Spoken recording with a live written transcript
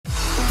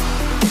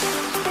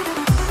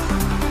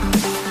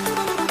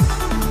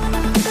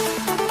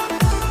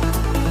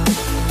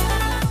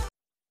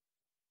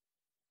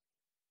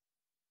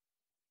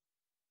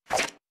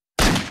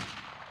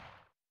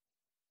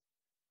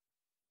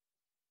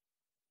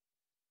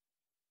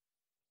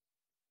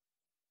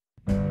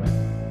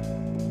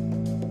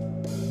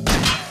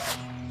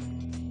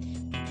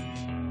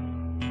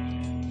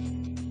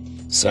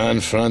San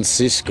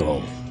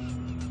Francisco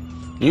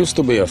used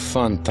to be a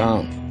fun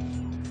town.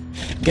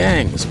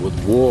 Gangs would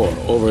war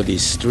over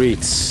these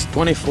streets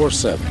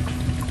 24/7.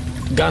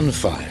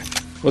 Gunfire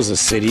was the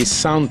city's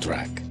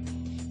soundtrack.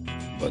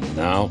 But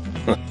now,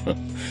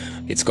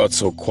 it's got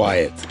so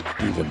quiet,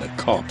 even the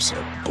cops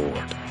are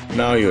bored.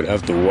 Now you'd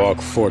have to walk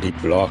 40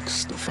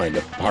 blocks to find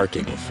a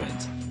parking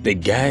offense. The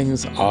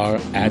gangs are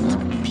at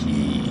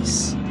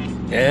peace.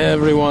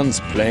 Everyone's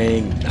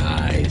playing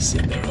nice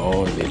in their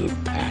own little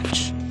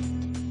patch.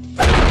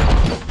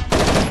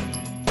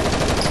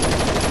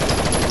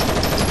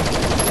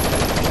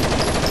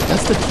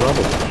 That's the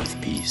trouble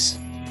with peace.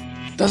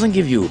 It doesn't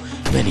give you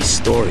many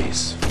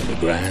stories for the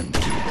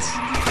grandkids.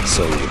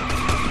 So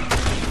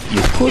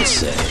you could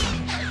say,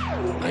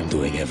 I'm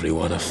doing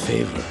everyone a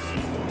favor.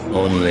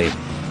 Only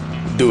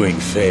doing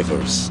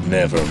favors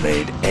never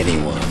made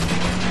anyone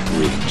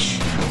rich.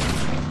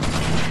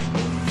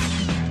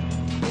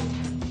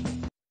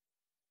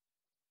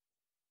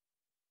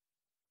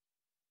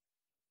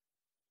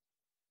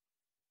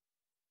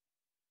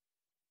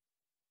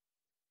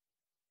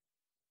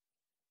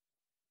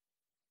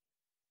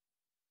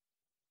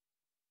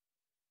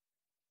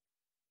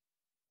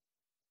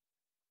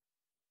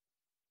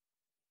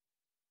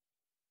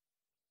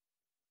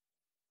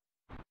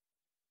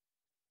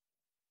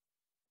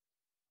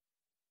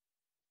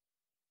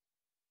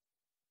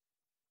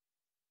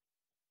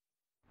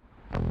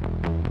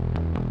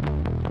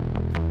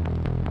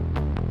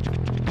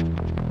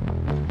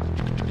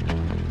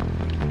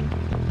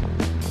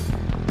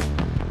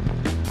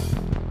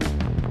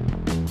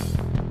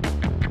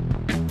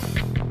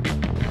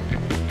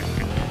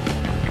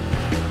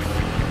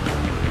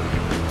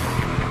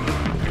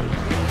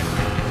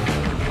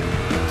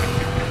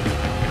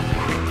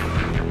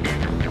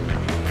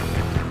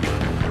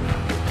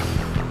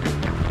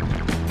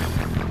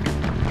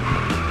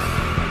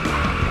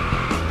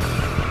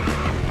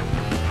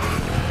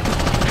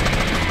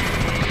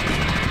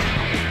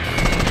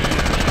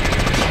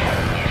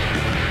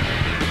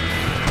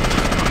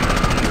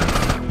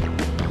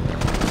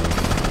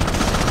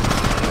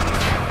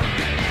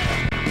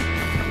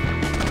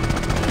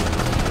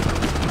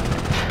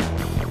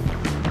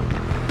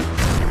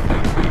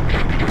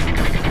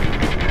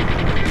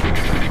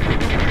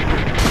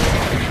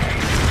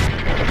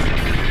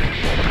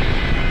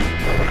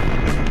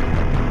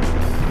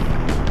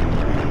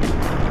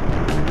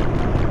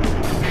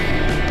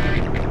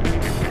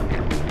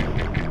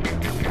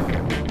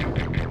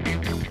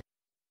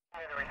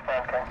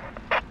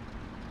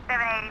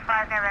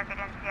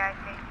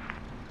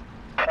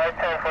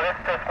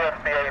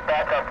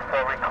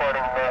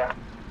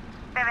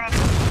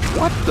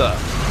 What the?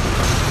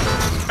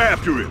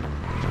 After him!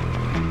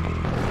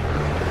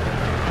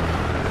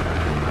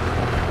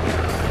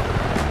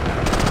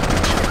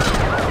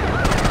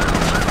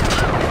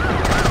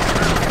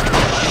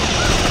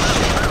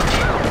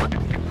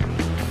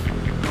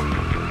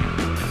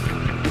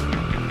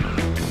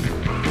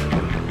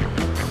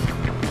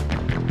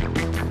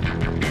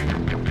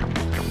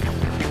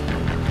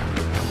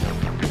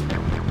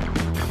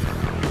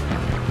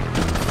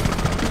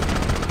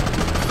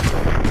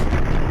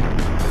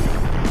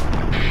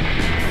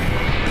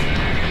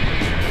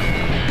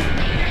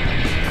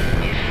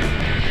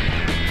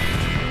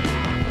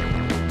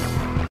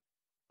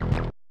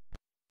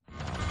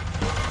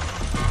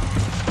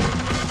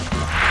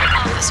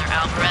 Officer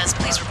Alvarez,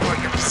 please report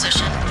your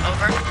position.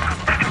 Over.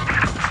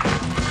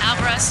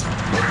 Alvarez?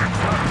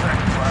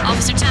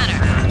 Officer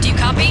Tanner, do you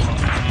copy?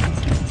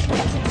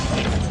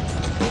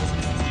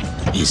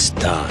 It's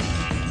done.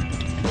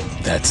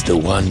 That's the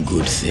one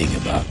good thing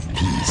about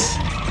peace.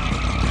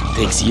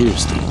 Takes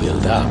years to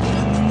build up,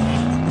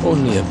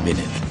 only a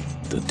minute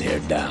to tear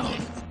down.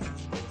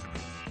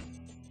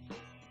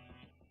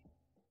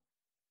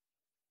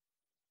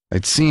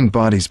 I'd seen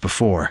bodies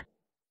before,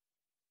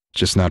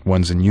 just not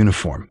ones in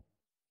uniform.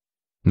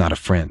 Not a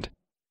friend.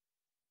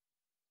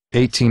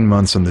 18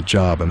 months on the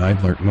job and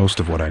I'd learnt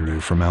most of what I knew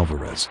from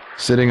Alvarez.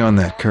 Sitting on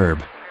that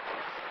curb,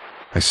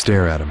 I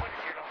stare at him.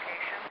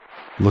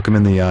 Look him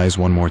in the eyes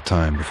one more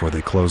time before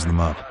they close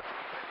them up.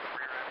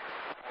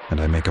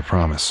 And I make a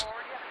promise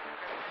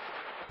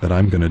that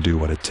I'm gonna do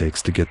what it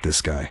takes to get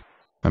this guy.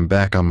 I'm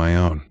back on my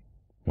own.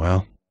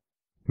 Well,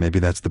 maybe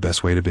that's the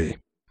best way to be.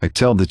 I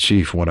tell the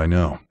chief what I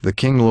know. The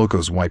King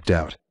Loco's wiped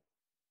out.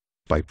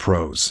 By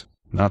pros,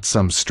 not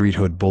some street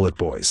hood bullet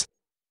boys.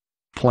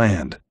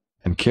 Planned,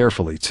 and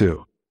carefully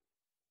too.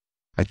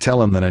 I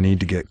tell him that I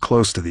need to get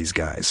close to these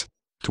guys,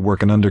 to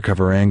work an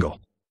undercover angle.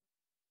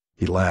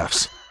 He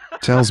laughs,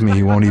 tells me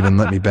he won't even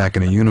let me back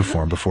in a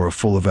uniform before a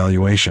full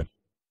evaluation.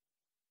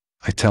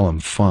 I tell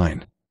him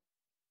fine.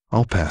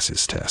 I'll pass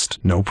his test,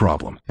 no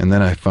problem. And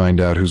then I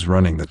find out who's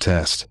running the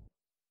test.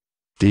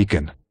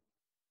 Deacon.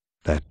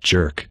 That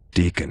jerk,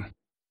 Deacon.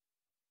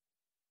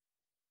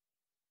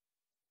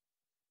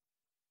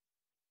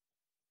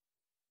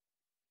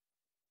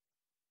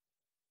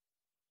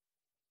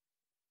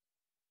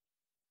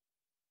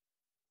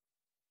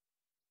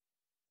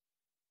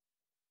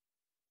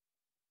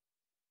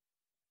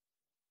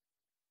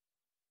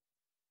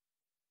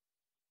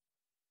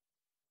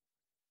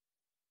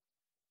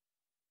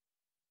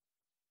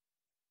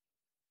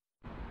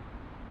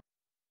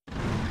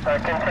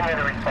 Continue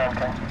to respond,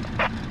 Ken.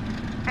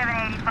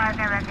 785,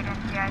 no residence,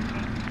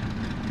 GIC.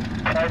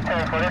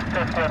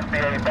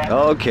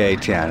 Okay,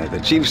 Tanner. The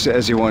chief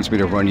says he wants me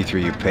to run you through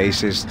your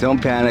paces.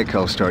 Don't panic.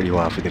 I'll start you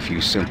off with a few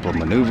simple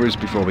maneuvers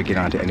before we get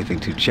on to anything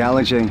too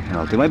challenging, and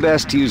I'll do my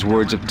best to use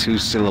words of 2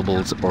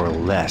 syllables or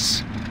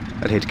less.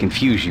 I'd hate to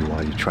confuse you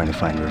while you're trying to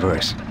find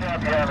reverse.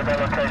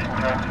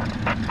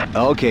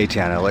 Okay,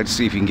 Tanner. Let's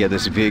see if you can get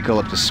this vehicle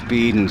up to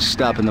speed and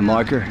stop in the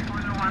marker.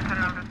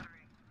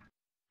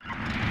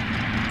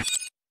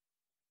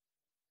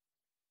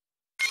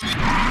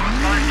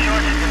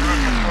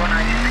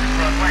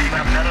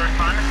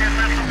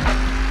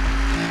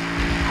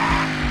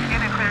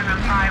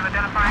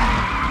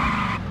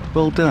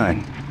 Well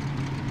done.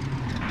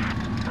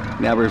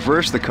 Now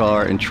reverse the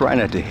car and try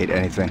not to hit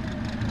anything.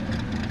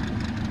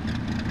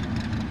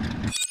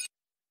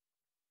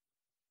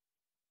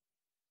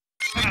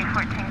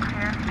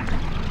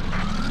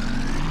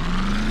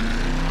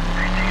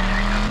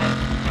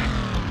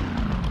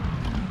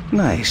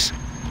 Nice.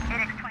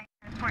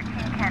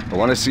 I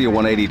want to see a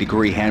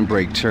 180-degree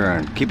handbrake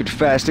turn. Keep it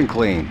fast and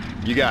clean.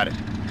 You got it.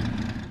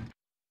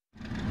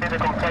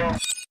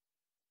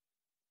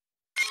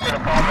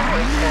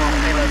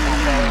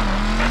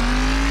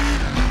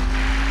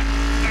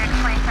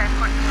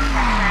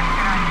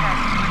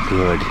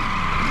 Good.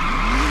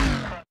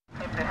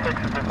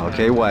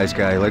 Okay, wise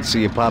guy, let's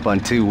see you pop on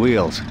 2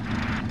 wheels.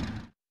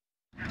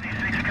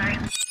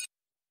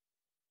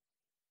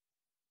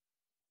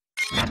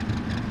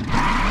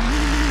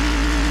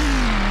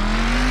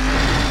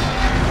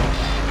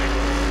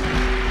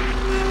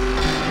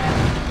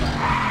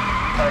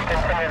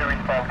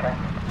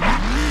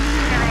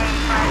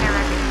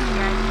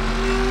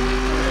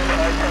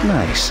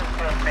 Nice.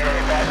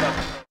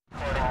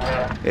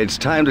 It's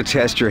time to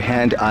test your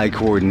hand-eye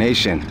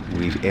coordination.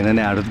 Weave in and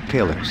out of the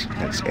pillars.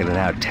 That's in and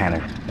out,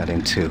 Tanner, not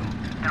in 2. Don't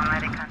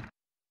let it come.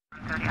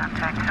 30 on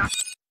track 2.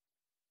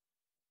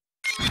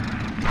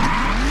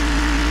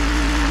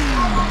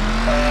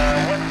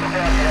 What's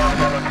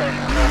the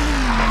location,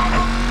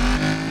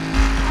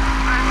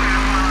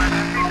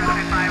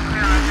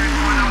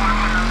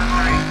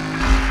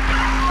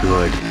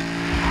 Good.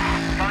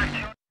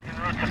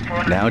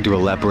 Now do a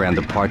lap around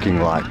the parking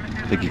lot.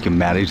 Think you can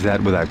manage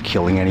that without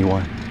killing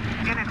anyone?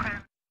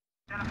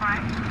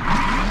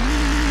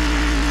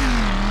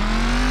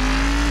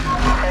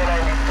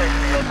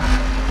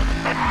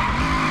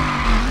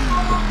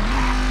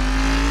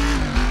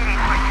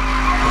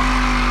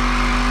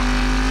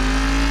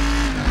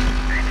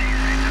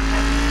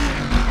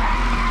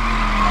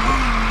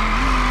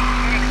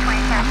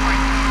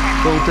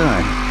 Well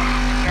done.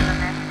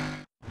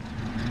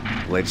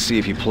 Let's see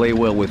if you play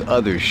well with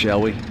others, shall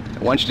we?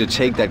 I want you to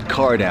take that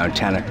car down,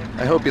 Tanner.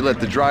 I hope you let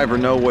the driver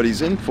know what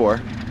he's in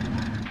for.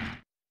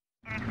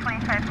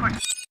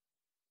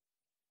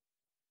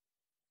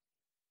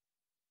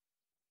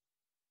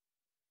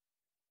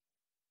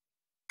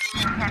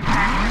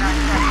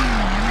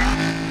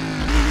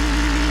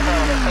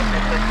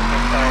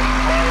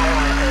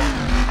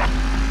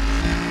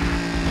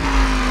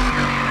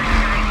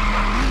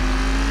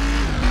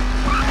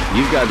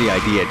 You've got the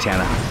idea,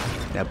 Tanner.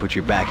 Now put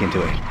your back into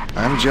it.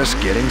 I'm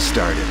just getting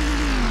started.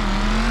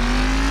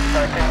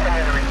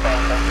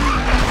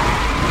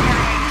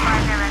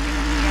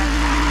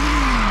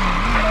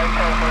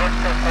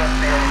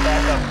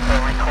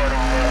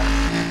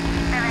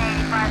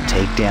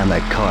 Take down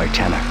that car,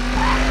 Tanner.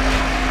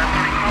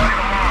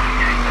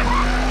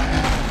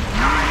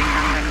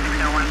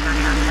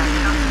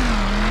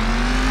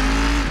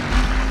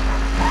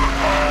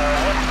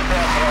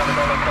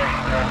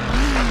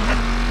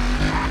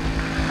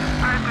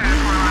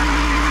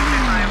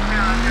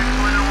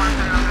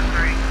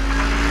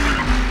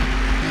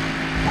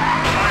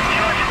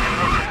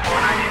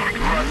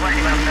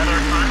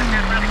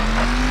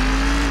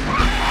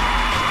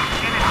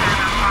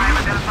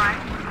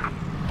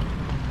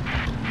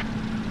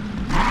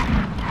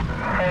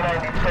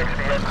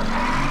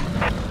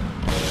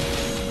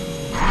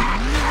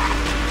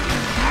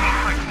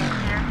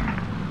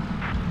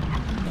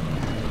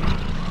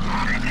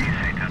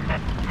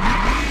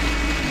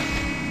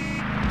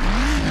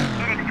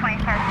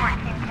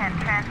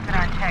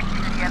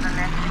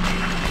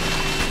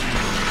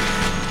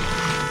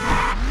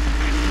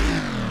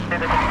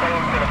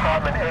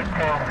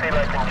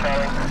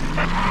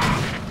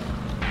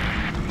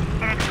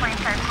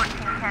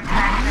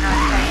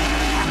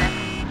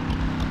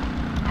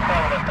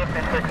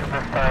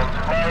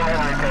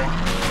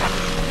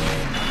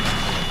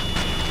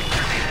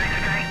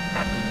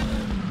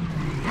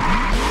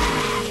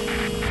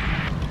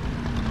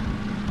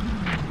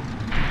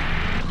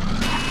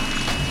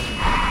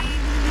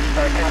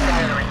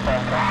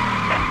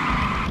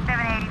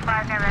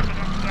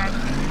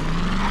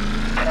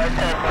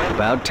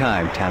 About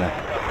time, Tanner.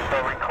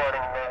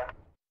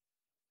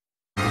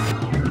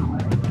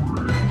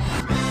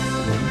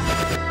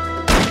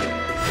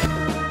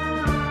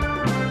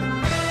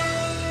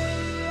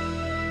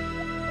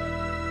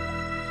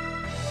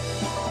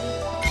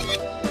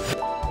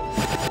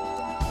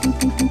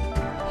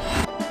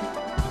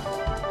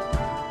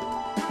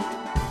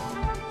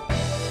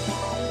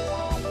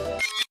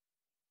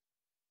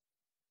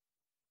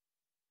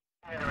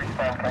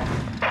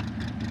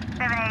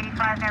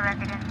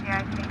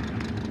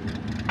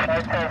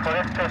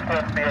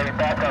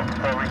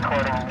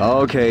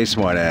 Okay,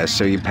 smartass,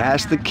 so you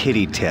passed the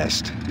kitty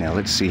test. Now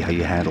let's see how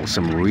you handle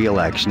some real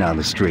action on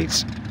the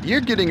streets.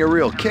 You're getting a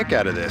real kick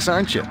out of this,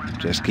 aren't you?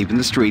 Just keeping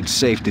the streets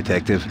safe,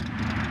 detective. What's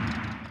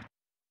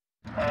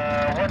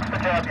the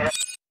job yet?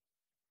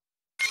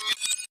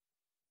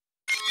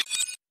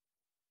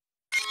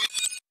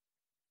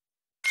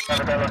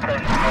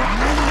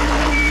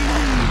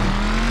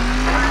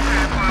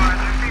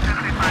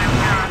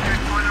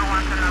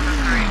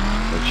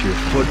 Put your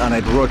foot on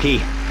it,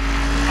 rookie.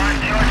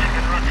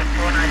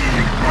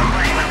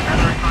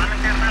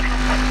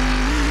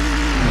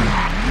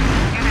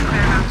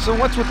 So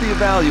what's with the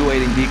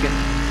evaluating, Deacon?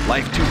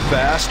 Life too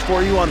fast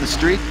for you on the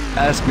street?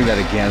 Ask me that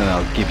again and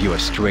I'll give you a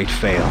straight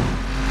fail.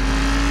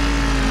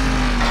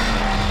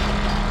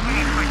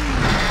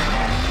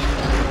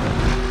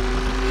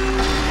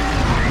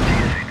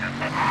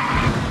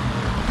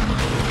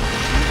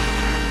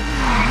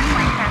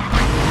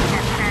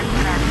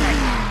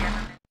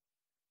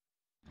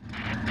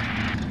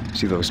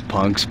 See those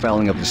punks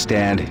fouling up the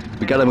stand?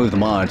 We gotta move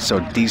them on so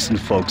decent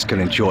folks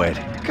can enjoy it.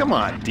 Come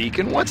on,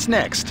 Deacon, what's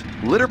next?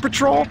 Litter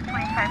patrol?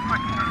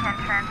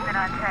 2514 transit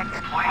on check.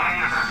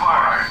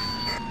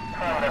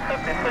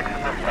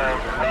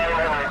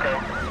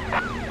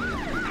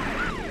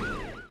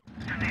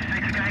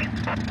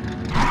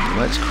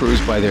 Let's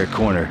cruise by their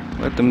corner.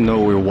 Let them know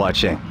we're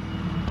watching.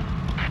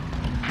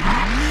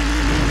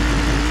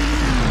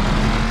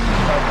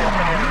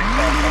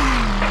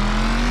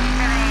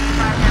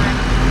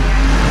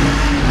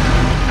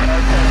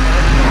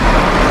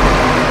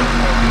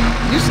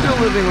 You still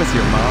living with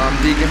your mom,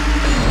 Deacon?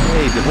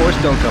 Hey, divorce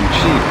don't come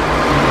cheap.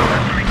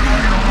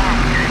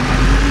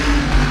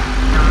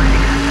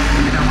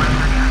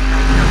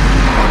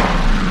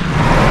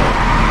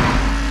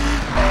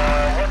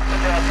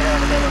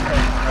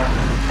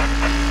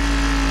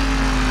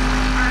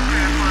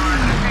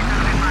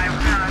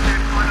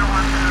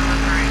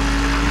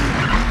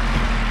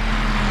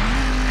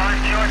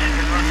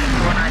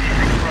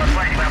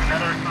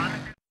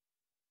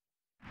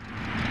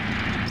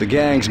 The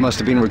gangs must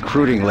have been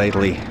recruiting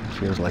lately.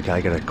 Feels like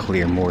I gotta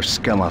clear more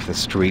scum off the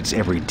streets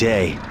every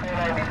day.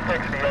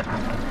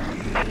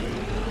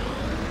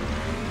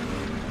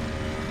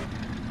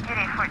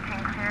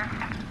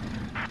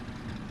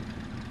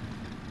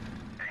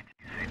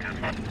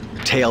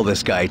 Tail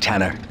this guy,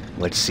 Tanner.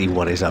 Let's see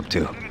what he's up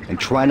to. And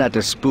try not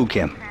to spook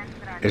him.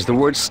 Is the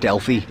word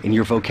stealthy in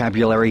your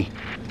vocabulary?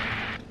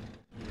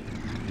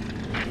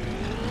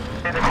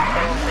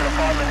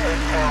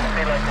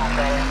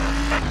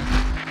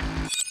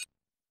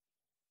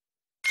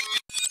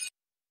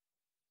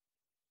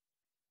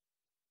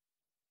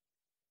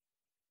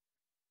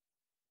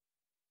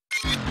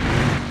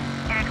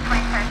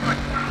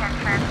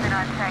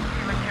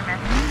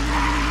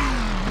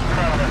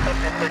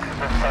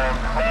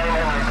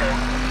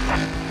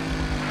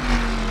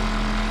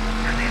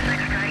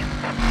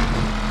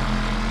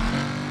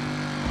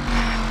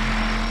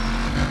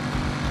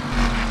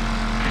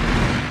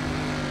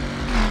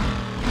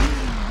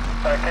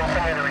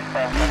 Continue to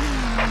respond.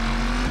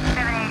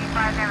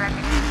 785, direct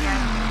to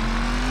GS.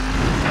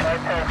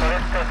 So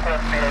this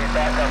must be a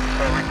backup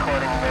for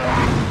recording now.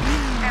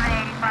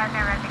 785,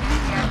 direct to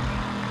GS.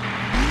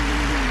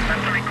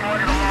 That's a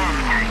recorded alarm,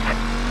 okay?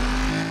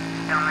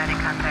 Downloading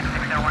contact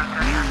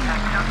 60130 on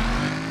track 2.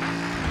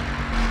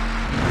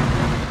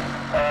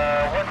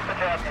 What's the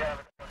job you have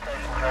at the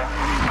location, Joe?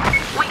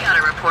 We got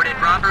a reported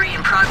robbery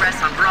in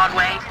progress on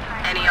Broadway.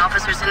 Any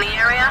officers in the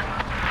area?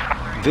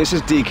 This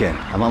is Deacon.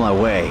 I'm on my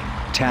way.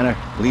 Tanner,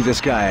 leave this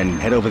guy and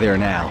head over there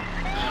now.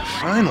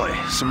 Finally,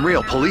 some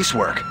real police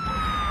work.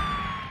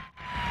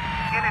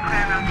 Unit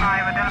clear on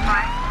 5,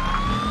 identify.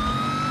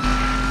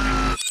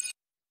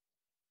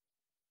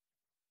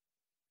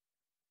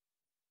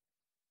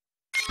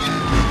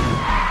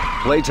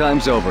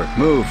 Playtime's over.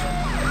 Move.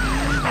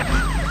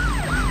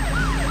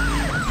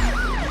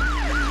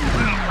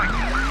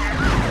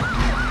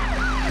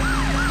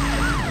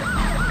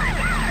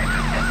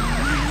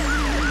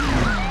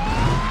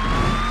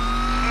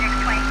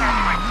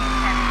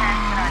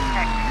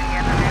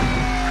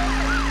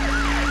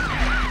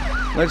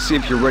 Let's see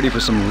if you're ready for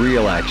some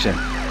real action.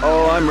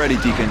 Oh, I'm ready,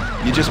 Deacon.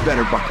 You just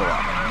better buckle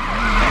up.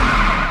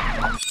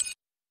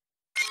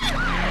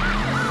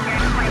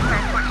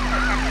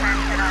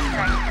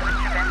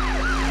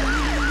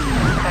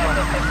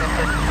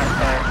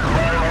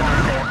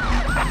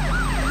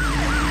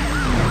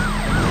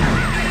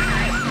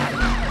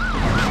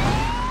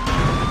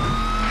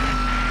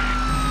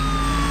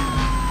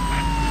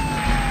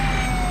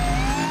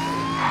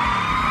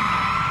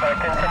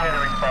 Continue to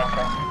respond.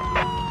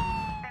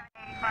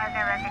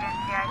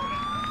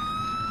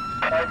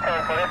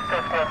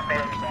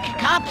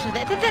 Cops,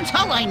 that's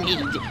all I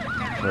need.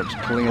 Clerk's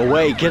pulling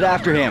away. Get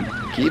after him.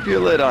 Keep your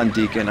lid on,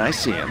 Deacon. I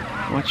see him.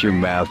 Watch your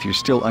mouth. You're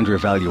still under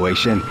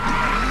evaluation.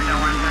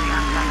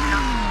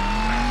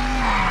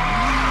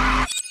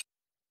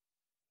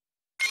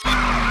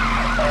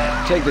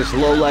 Take this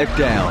lowlife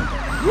down.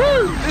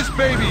 Woo! This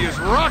baby is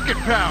rocket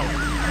powered!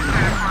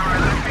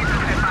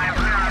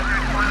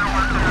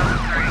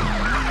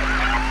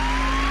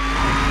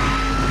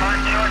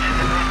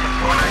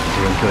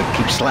 Good,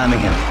 keep slamming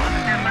him.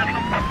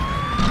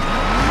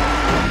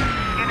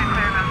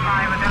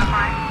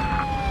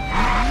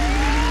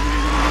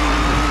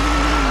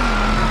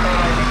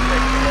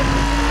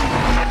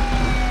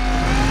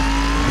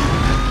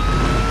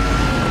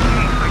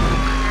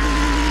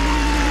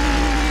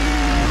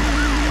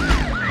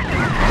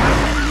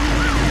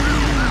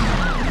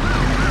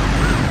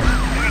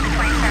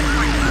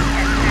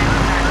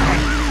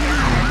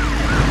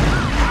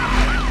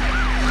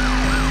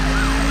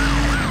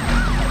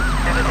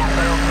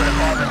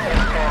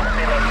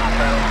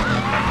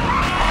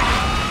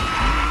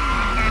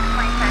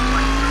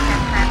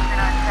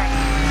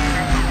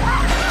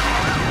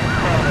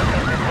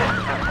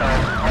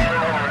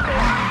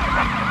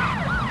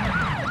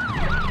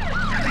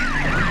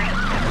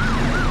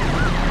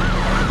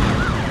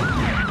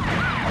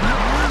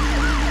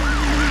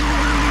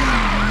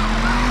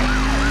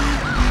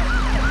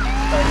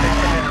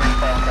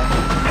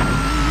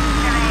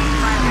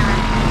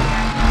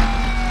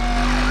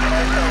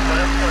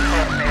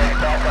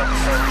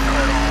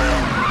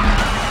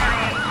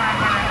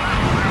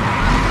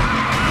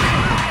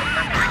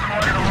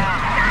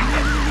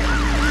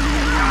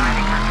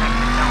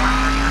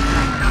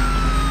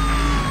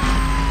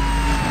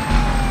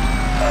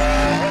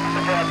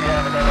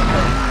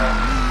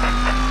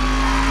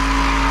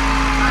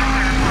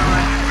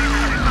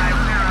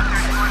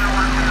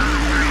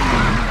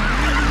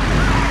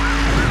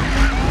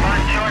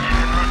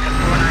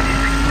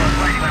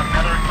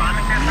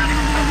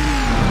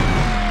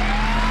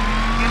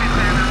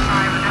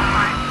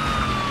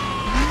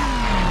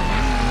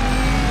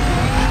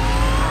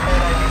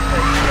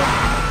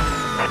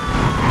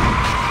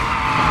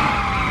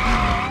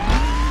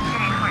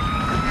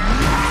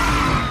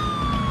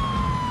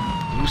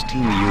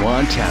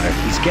 Tanner,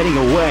 he's getting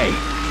away.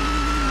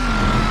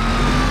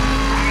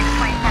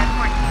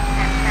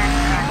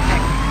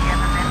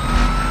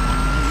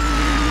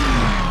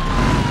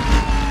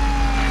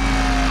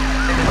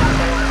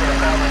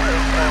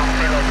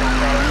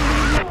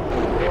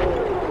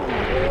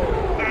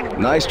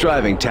 Nice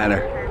driving,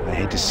 Tanner. I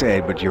hate to say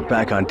it, but you're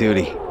back on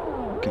duty.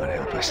 God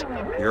help us.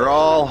 You're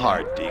all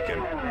heart,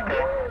 Deacon.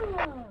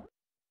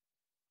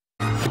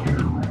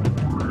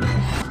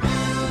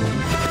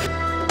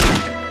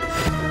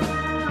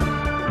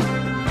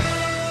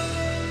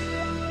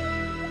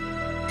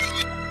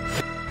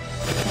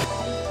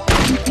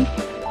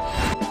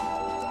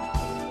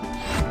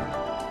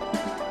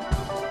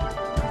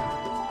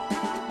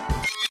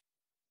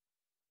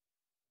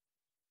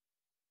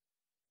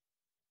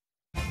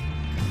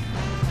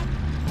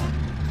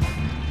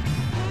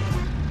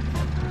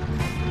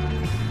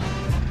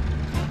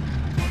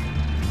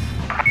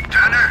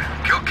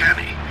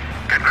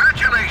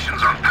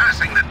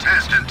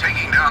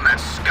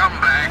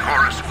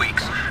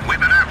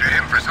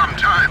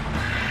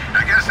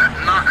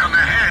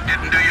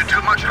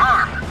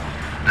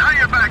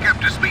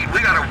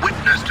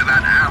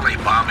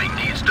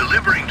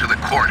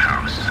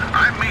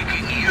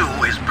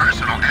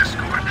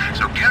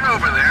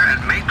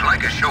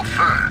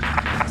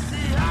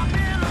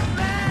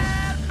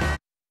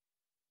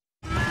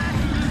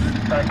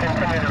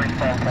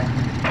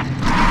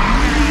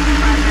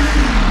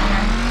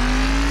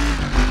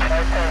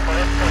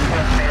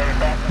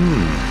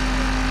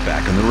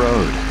 Back on the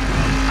road.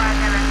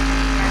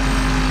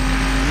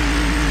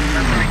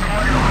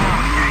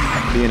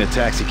 Being a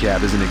taxi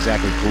cab isn't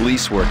exactly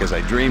police work as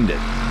I dreamed it.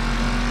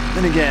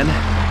 Then again,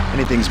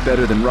 anything's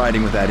better than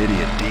riding with that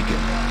idiot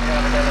Deacon.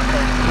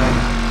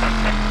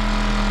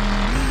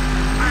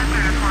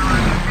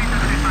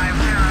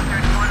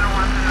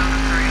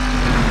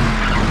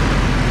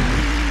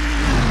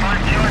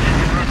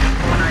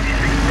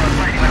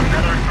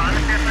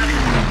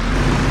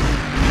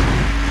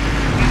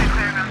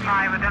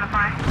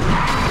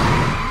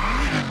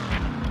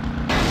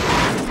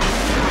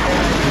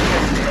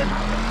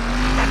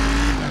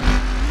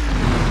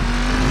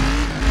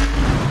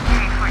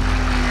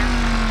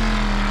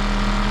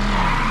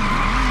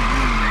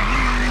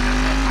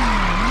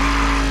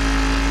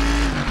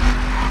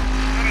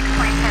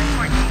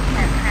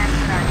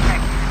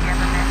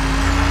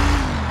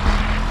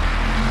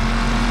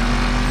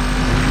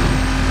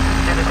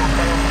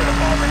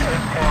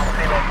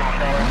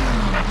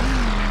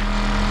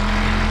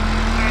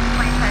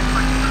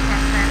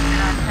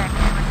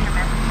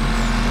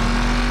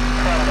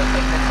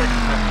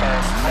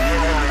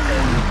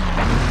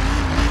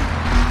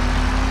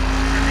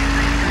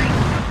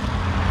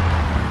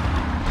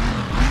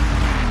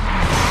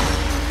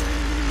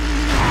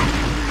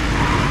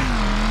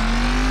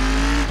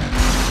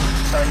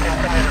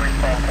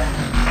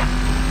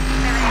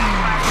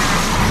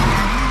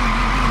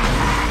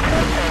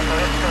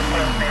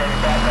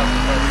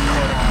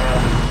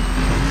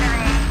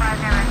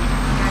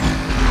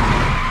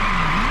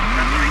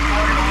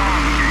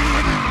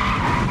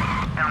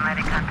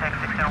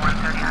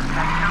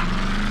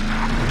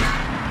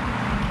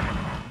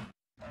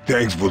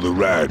 Thanks for the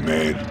ride,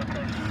 man.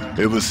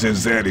 Ever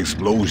since that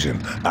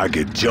explosion, I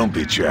get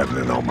jumpy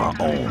traveling on my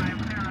own.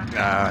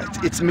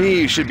 It's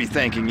me who should be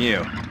thanking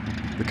you.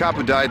 The cop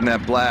who died in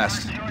that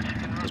blast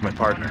was my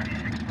partner.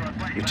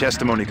 Your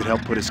testimony could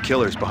help put his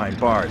killers behind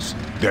bars.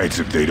 That's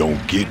if they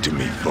don't get to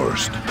me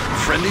first. A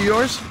friend of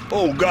yours?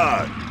 Oh,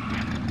 God.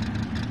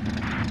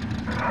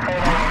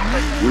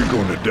 We're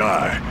gonna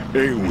die,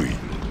 ain't we?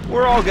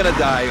 We're all gonna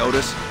die,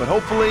 Otis, but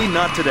hopefully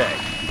not today.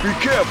 Be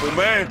careful,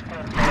 man.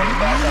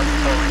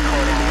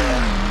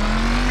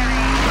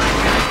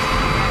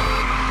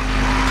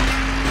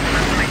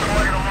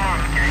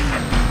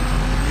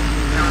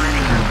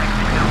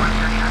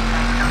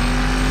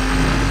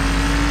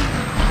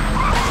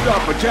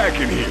 Stop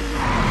attacking here.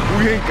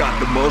 We ain't got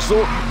the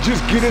muscle.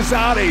 Just get us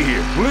out of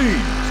here,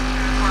 please.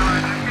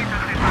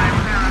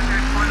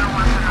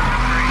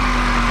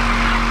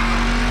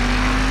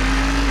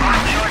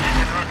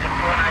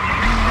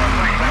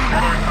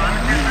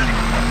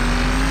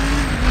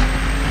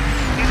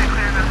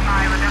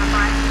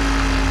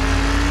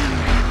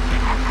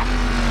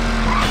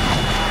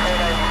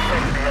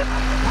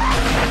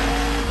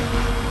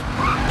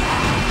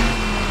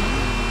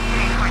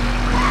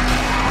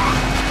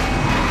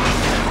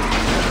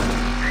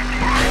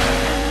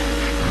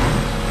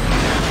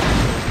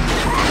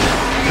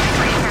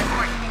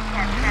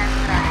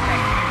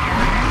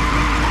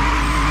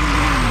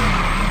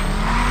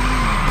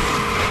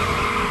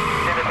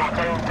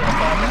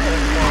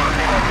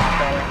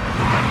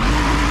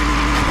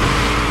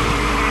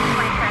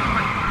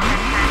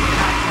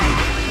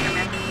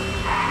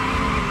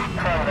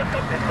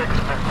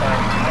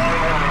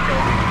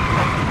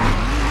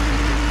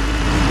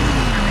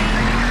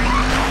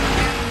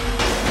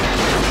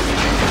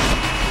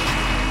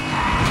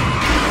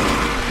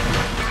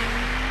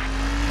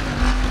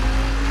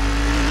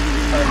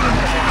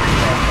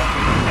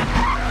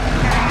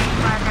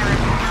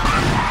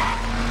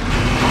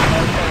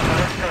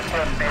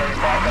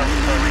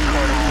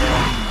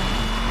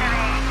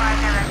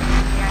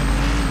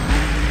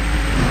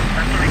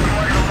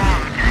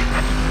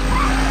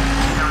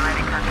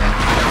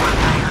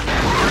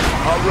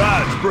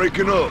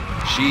 Breaking up.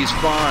 She's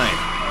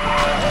fine.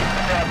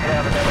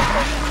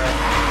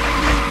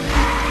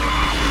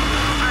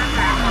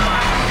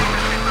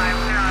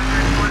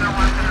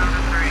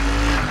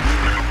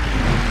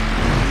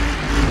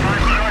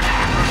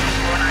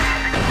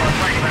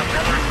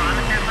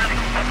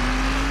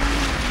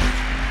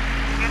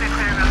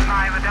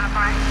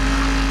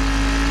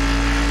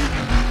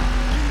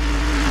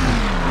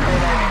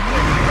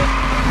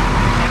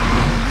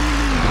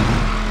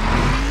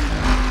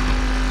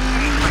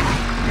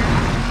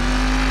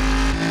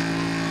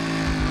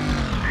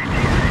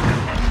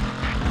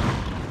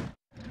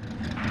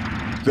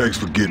 Thanks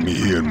for getting me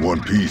here in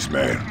one piece,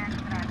 man.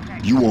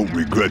 You won't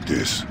regret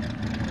this.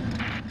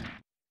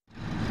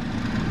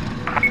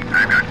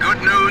 I've got good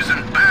news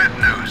and bad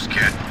news,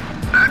 kid.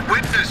 That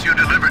witness you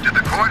delivered to the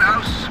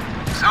courthouse,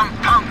 some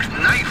punk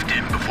knifed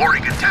him before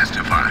he could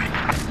testify.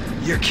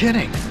 You're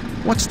kidding.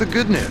 What's the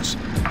good news?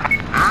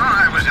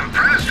 I was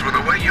impressed with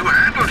the way you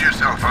handled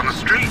yourself on the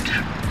street.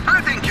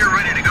 I think you're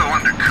ready to go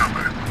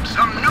undercover.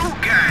 Some new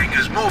gang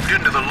has moved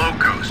into the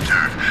Locos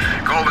turf,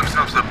 call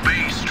themselves the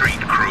Bay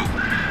Street Crew.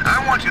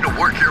 I want you to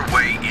work your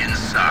way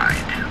inside.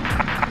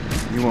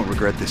 You won't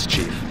regret this,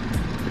 Chief.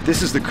 If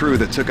this is the crew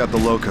that took out the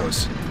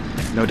Locos,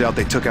 no doubt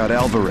they took out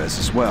Alvarez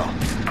as well.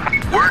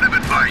 Word of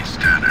advice,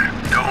 Tanner.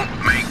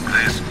 Don't make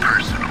this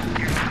personal.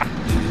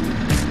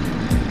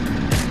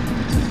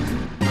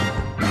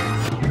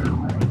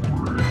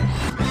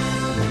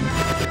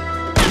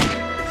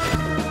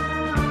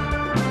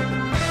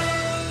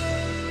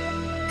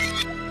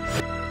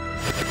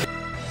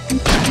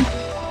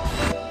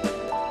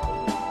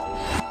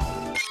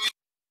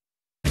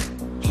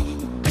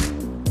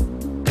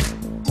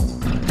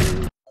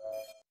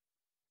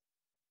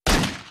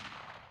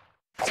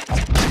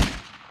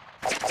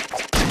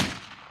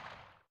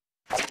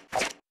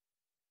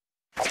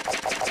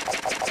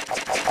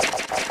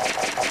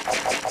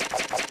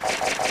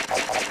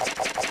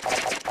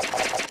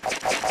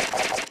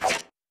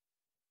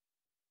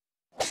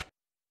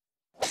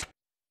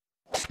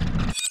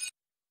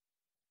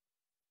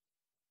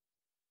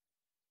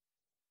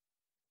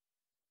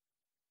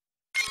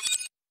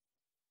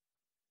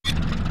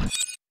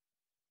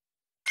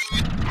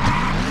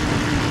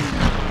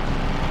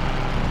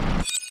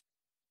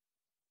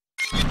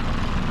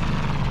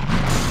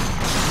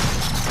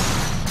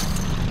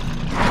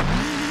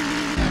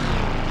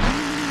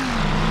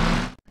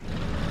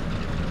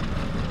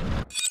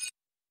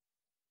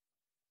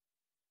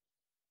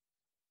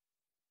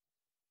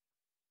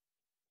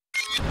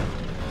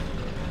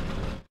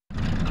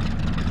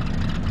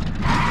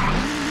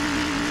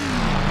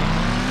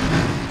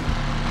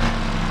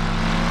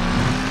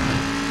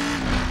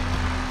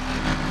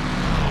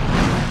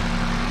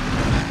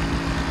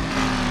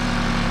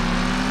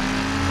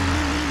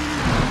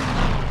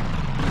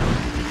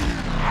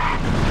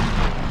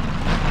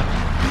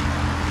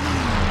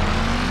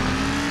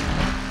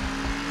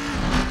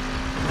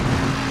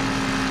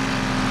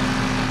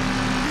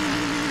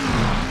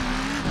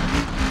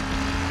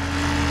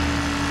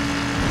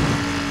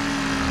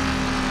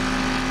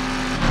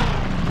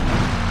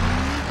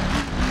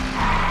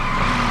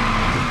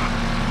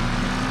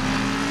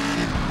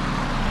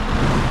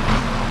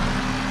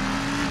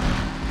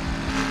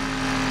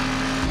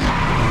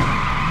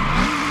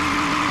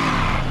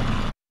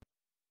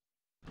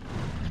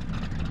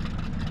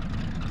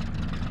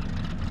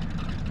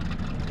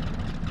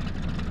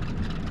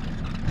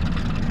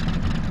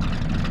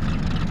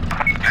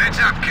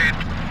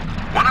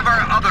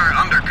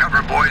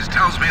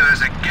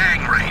 there's a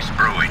gang race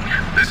brewing.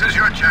 This is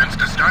your chance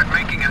to start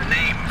making a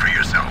name for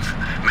yourself.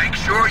 Make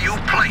sure you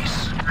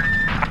place.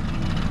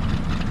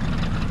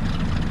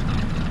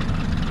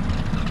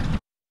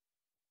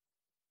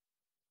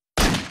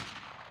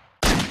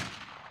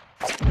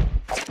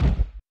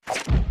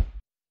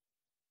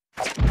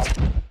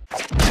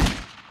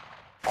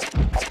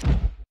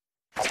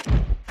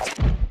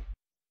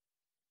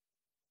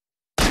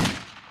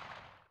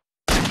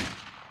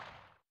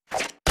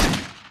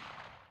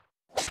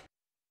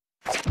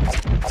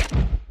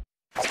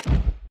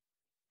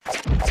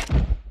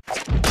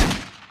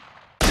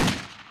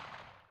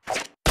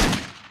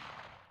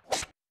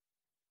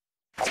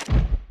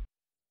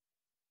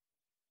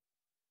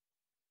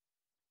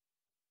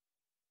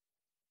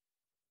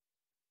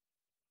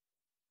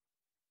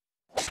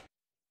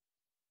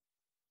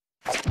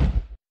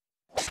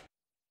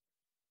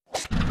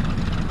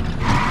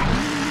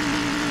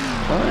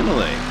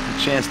 Finally, a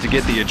chance to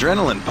get the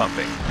adrenaline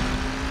pumping.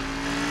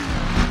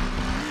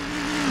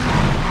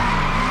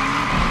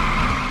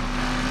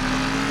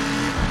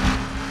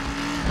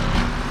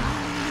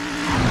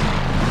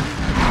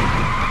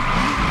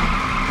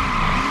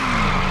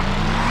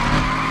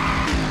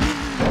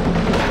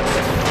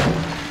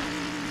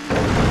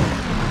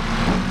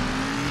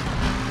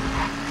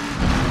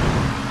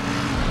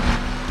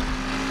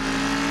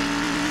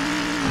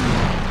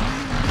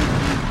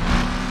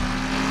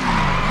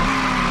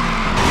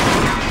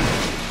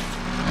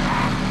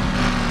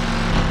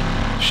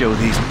 Show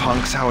these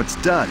punks how it's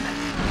done.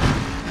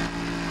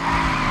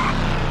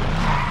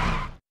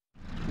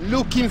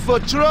 Looking for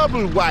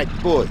trouble, white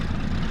boy.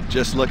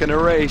 Just looking to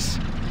race.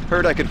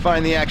 Heard I could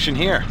find the action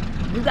here.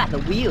 You got the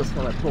wheels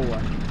for it,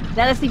 boy.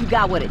 Now let's see if you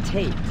got what it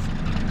takes.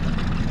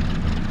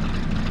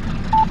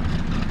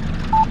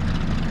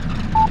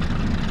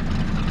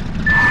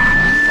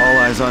 All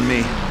eyes on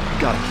me.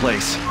 Got a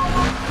place.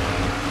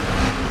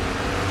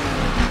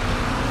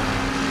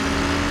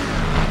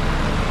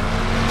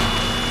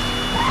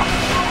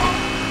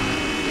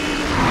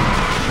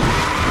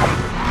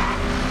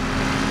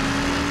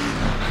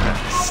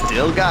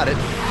 Still got it.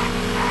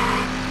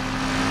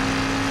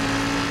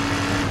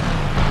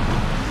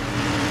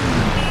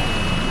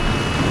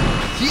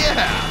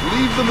 Yeah,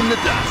 leave them in the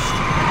dust.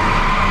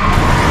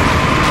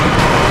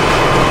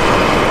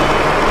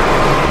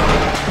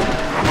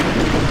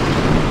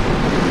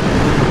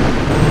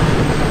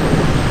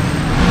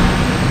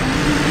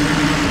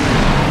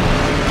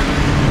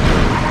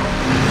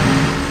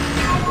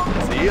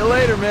 See you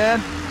later,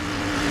 man.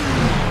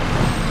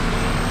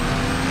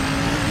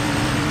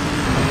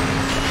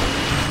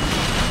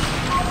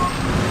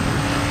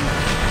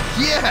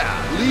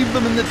 Yeah, leave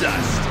them in the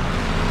dust.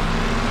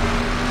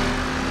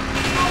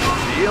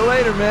 See you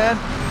later, man.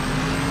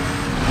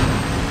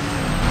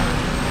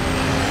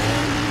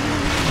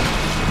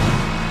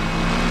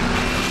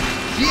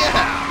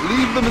 Yeah,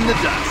 leave them in the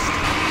dust.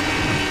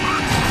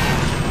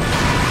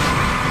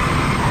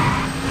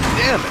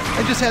 Damn it,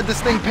 I just had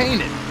this thing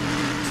painted.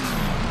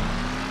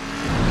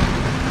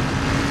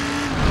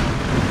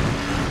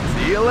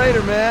 See you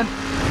later, man.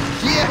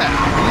 Yeah,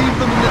 leave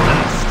them in the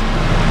dust.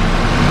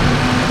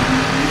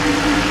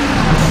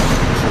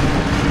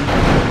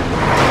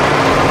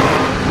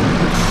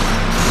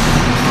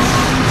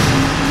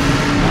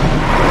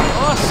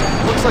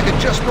 Awesome. Looks like it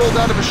just rolled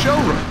out of a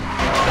showroom.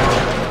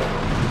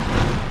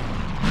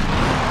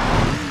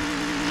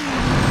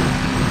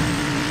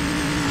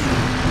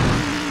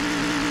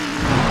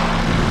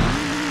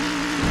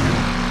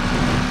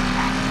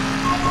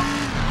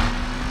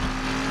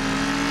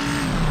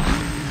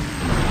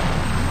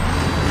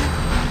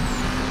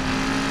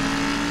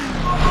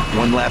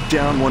 One lap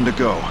down, one to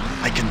go.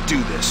 I can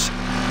do this.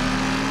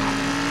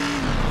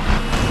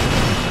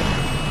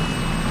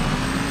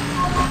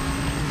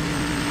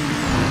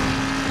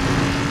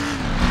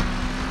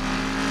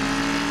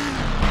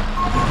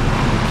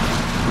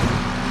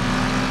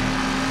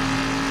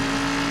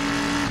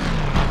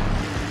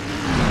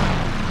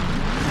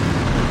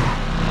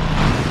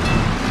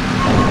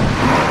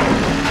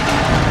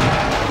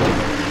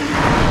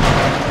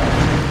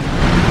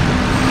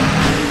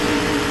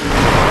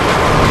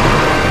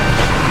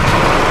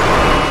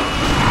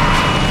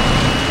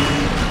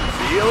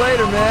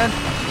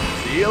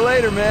 See you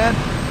later, man.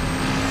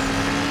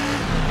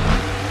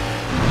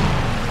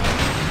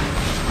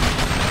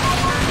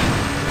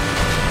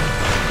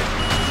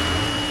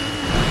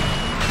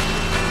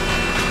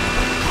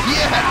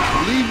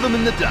 Yeah, leave them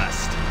in the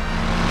dust.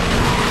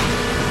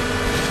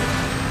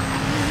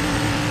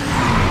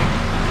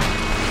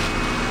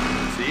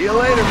 See you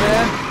later,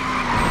 man.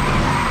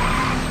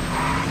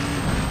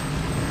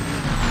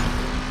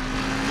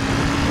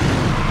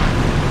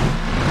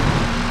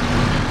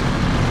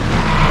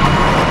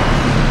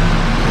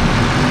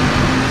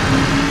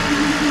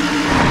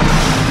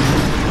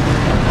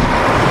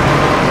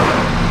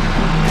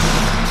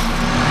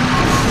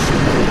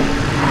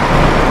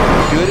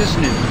 Good as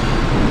new.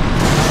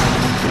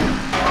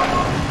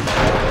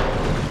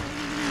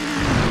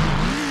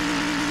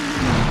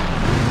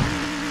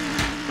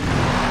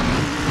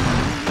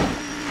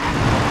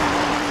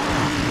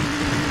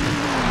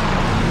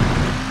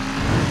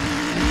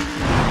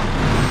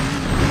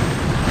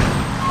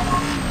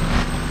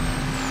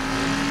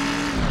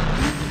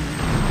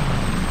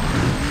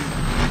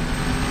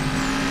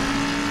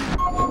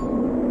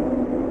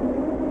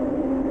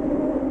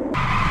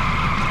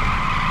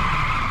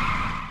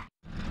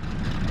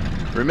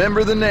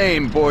 Remember the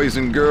name, boys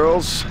and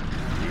girls.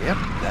 Yep,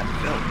 that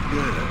felt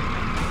good.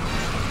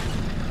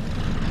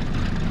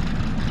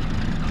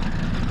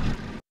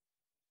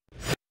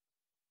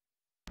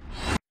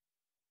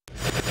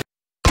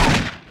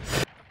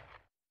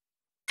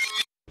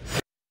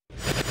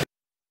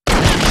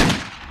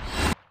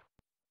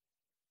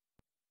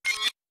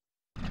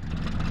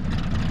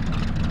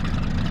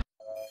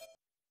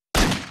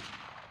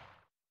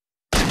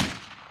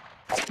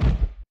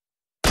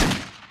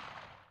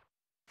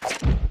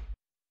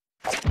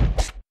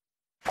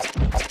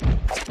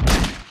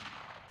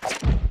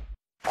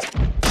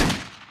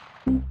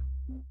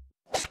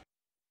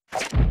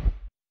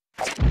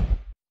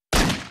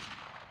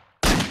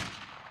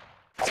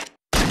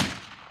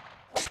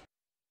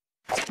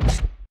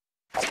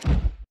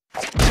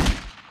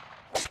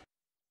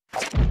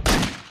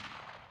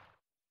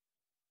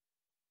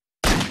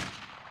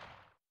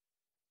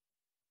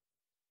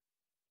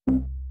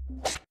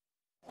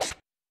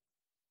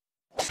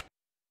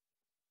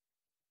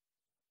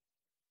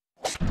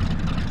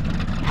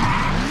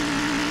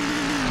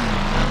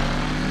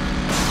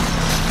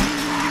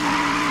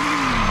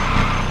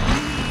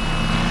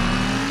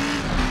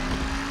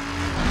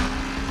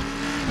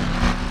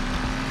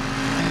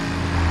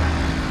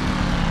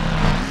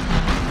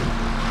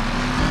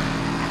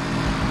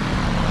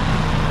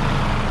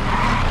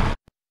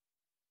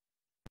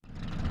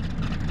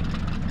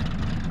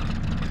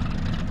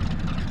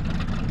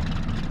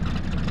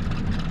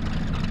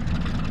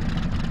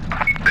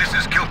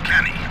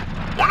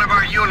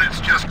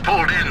 Units just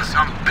pulled in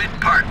some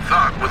bit-part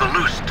thug with a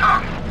loose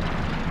tongue.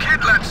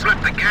 Kid let slip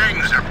the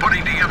gangs are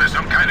putting together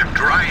some kind of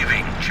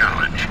driving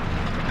challenge.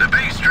 The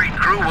Bay Street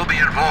crew will be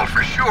involved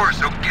for sure,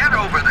 so get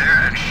over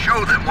there and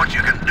show them what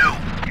you can do.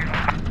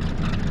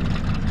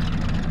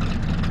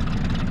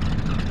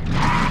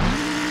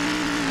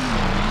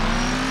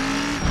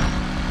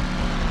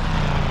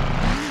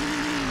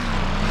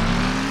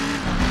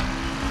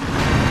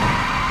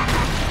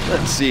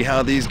 Let's see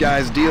how these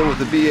guys deal with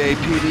the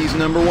BAPD's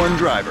 #1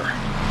 driver.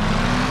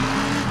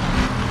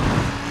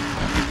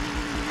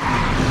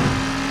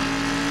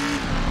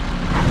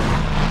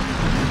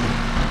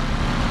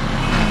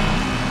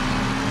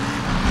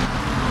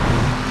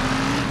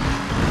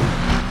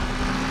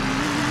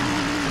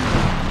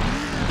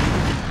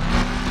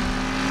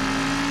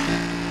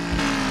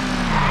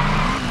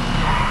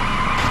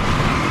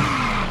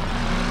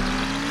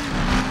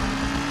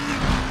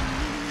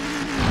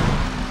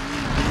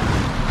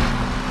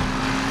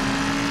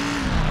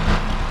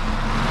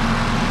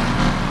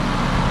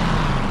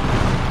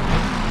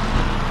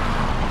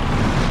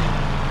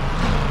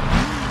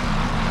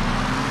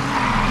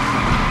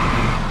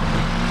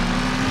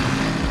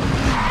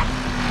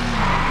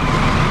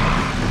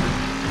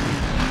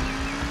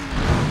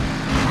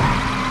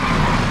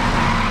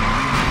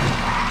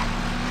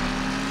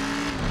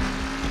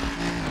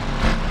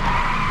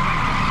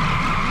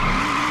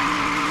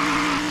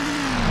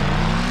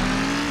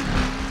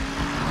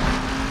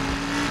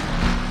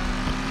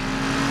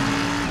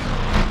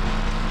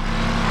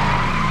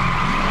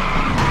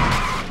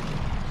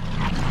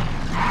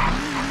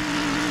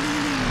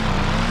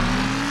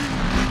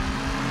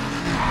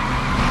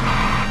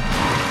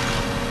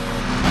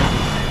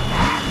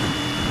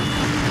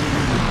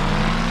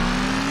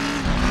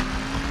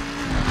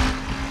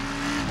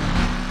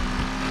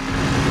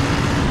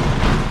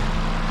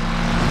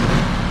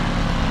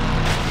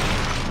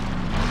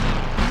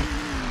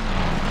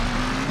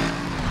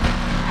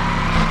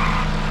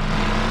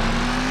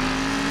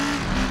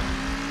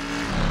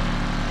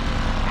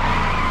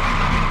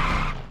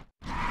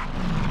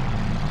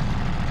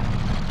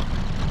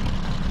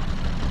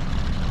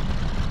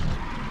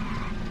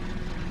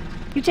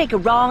 You take a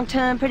wrong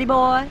turn, pretty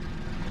boy?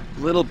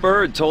 Little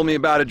Bird told me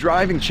about a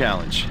driving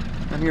challenge.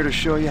 I'm here to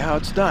show you how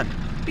it's done.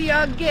 Be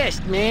our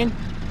guest, man.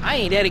 I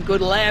ain't had a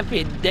good laugh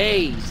in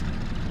days.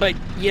 But,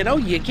 you know,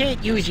 you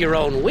can't use your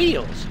own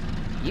wheels.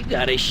 You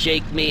gotta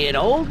shake me an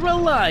old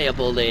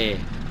reliable there.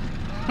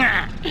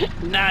 Ha!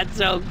 Not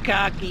so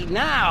cocky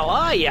now,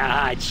 are ya,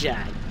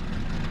 hotshot?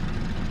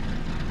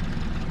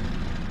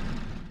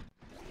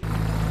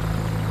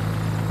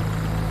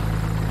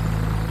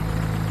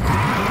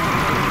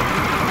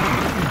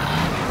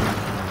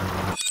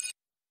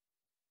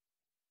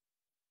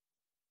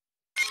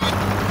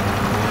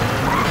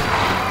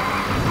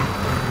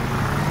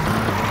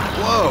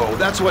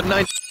 That's what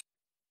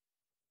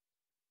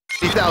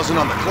 90,000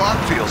 on the clock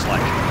feels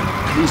like.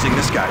 Losing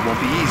this guy won't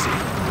be easy.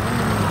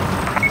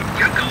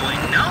 You're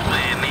going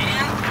nowhere,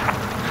 man.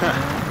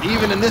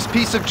 Even in this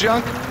piece of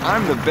junk,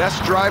 I'm the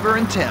best driver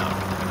in town.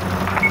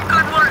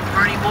 Good work,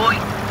 Birdie boy.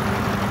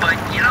 But,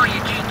 you know, you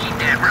can't keep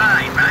that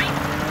ride, right?